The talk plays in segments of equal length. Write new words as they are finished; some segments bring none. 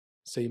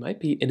So you might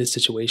be in a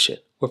situation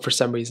where for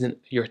some reason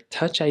your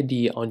Touch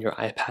ID on your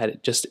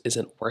iPad just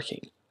isn't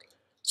working.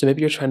 So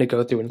maybe you're trying to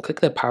go through and click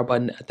the power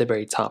button at the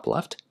very top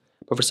left,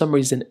 but for some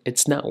reason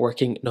it's not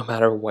working no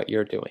matter what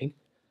you're doing.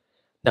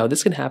 Now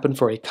this can happen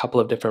for a couple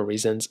of different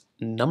reasons.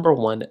 Number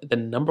one, the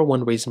number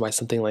one reason why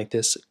something like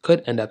this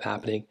could end up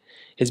happening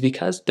is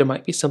because there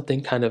might be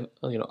something kind of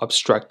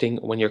obstructing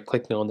when you're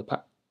clicking on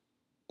the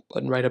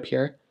button right up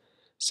here.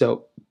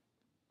 So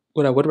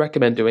what I would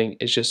recommend doing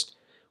is just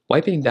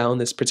wiping down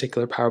this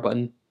particular power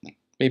button.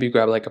 Maybe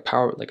grab like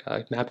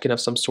a napkin of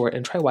some sort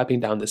and try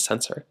wiping down this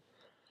sensor.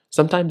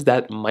 Sometimes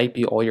that might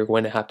be all you're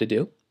going to have to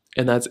do,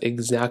 and that's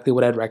exactly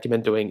what I'd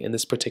recommend doing in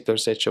this particular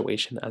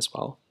situation as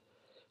well.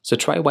 So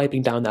try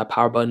wiping down that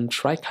power button,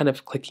 try kind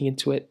of clicking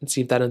into it and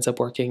see if that ends up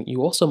working.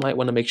 You also might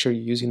want to make sure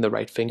you're using the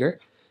right finger,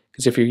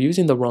 because if you're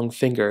using the wrong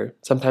finger,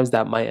 sometimes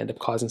that might end up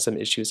causing some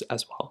issues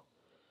as well.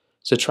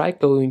 So try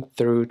going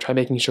through, try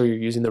making sure you're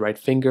using the right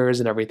fingers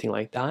and everything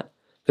like that,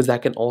 because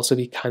that can also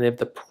be kind of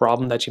the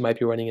problem that you might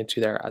be running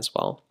into there as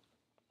well.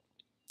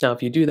 Now,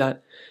 if you do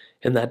that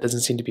and that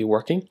doesn't seem to be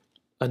working,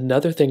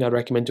 another thing I'd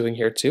recommend doing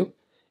here too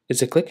is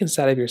to click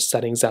inside of your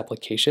settings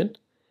application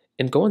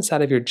and go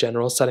inside of your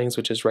general settings,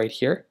 which is right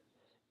here,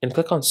 and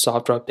click on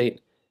software update.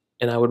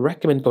 And I would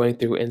recommend going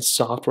through and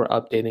software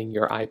updating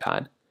your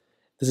iPad.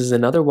 This is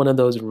another one of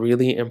those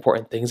really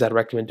important things I'd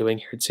recommend doing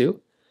here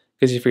too,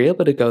 because if you're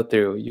able to go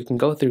through, you can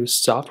go through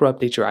software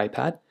update your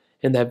iPad,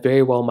 and that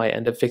very well might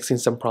end up fixing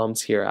some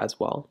problems here as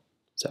well.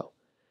 So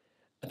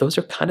those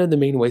are kind of the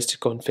main ways to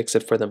go and fix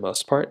it for the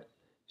most part.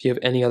 If you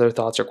have any other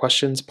thoughts or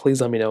questions, please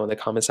let me know in the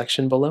comment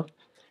section below.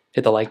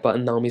 Hit the like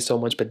button, that would mean so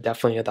much, but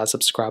definitely hit that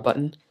subscribe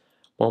button.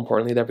 More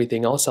importantly than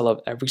everything else, I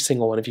love every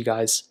single one of you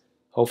guys.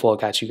 Hopefully I'll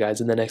catch you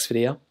guys in the next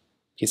video.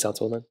 Peace out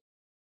till then.